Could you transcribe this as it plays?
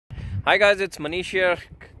Hi guys, it's Manish here,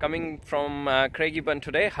 coming from Craigieburn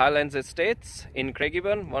today. Highland Estates in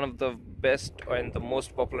Craigieburn, one of the best and the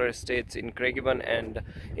most popular estates in Craigieburn and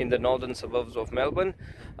in the northern suburbs of Melbourne.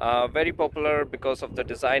 Very popular because of the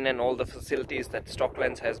design and all the facilities that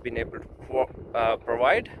Stocklands has been able to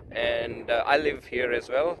provide. And I live here as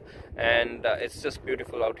well, and it's just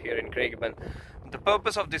beautiful out here in Craigieburn. The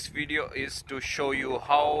purpose of this video is to show you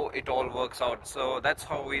how it all works out. So that's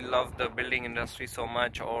how we love the building industry so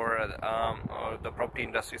much, or the property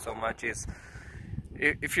industry so much, is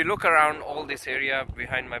if you look around all this area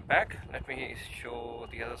behind my back. Let me show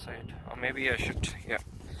the other side, or maybe I should, yeah.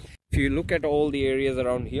 If you look at all the areas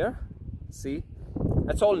around here, see,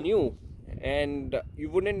 that's all new, and you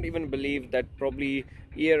wouldn't even believe that probably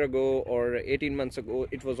a year ago or 18 months ago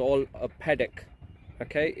it was all a paddock.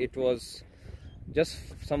 Okay, it was just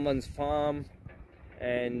someone's farm,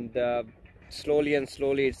 and slowly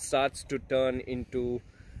it starts to turn into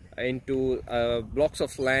blocks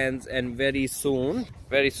of lands, and very soon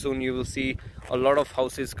you will see a lot of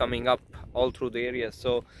houses coming up all through the area.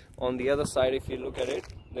 So on the other side, if you look at it,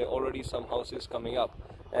 there are already some houses coming up,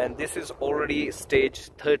 and this is already stage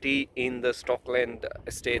 30 in the Stockland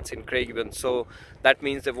estates in Craigieburn. So that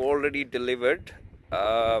means they've already delivered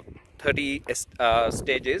 30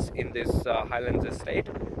 stages in this Highlands estate,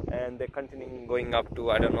 and they're continuing going up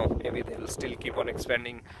to, I don't know, maybe they'll still keep on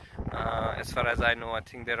expanding. As far as I know, I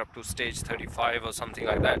think they're up to stage 35 or something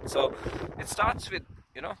like that. So it starts with,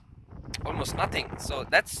 you know, almost nothing. So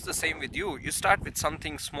that's the same with you. You start with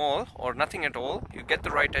something small or nothing at all. You get the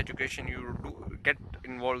right education, you get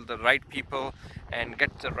involved the right people and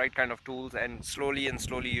get the right kind of tools, and slowly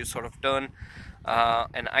you sort of turn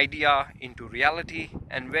an idea into reality,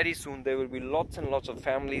 and very soon there will be lots and lots of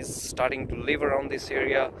families starting to live around this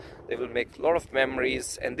area. They will make a lot of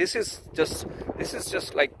memories, and this is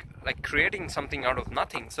just like creating something out of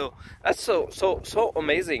nothing. So that's so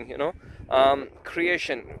amazing, you know.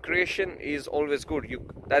 Creation is always good. You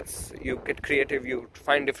get creative, you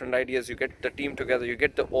find different ideas, you get the team together, you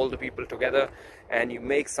get all the people together, and you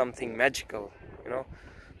make something magical, you know.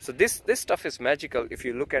 So this stuff is magical. If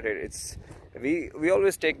you look at it, it's we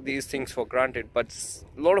always take these things for granted, but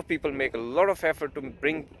a lot of people make a lot of effort to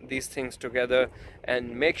bring these things together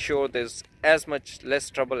and make sure there's as much less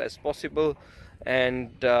trouble as possible,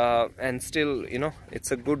 and still, you know,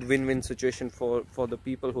 it's a good win-win situation for the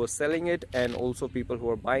people who are selling it and also people who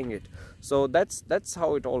are buying it. So that's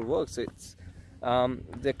how it all works. It's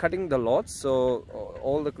they're cutting the lots, so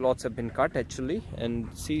all the lots have been cut actually, and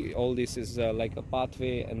see, all this is like a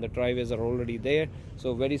pathway, and the driveways are already there.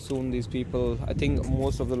 So very soon these people, I think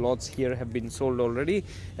most of the lots here have been sold already,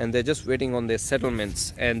 and they're just waiting on their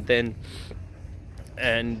settlements, and then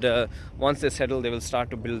once they settle, they will start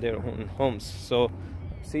to build their own homes. So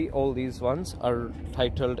see, all these ones are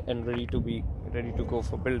titled and ready to go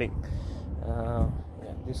for building. Yeah,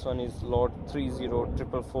 this one is lot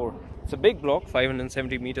 30444. It's a big block,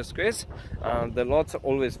 570 meters squares. The lots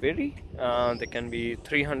always vary. They can be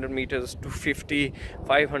 300 meters, 250,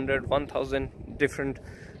 500, 1000, different,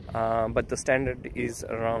 but the standard is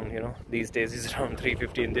around, you know, these days is around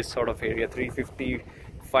 350 in this sort of area, 350,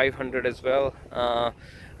 500 as well,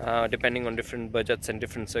 depending on different budgets and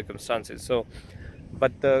different circumstances. So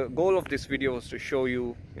but the goal of this video was to show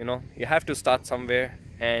you, you know, you have to start somewhere,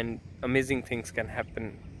 and amazing things can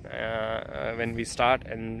happen when we start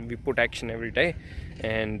and we put action every day,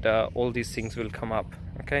 and all these things will come up.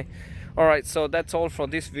 Okay, all right, so that's all for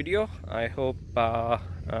this video. I hope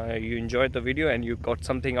you enjoyed the video and you got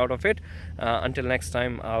something out of it. Until next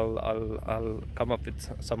time, I'll come up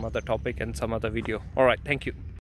with some other topic and some other video. All right, thank you.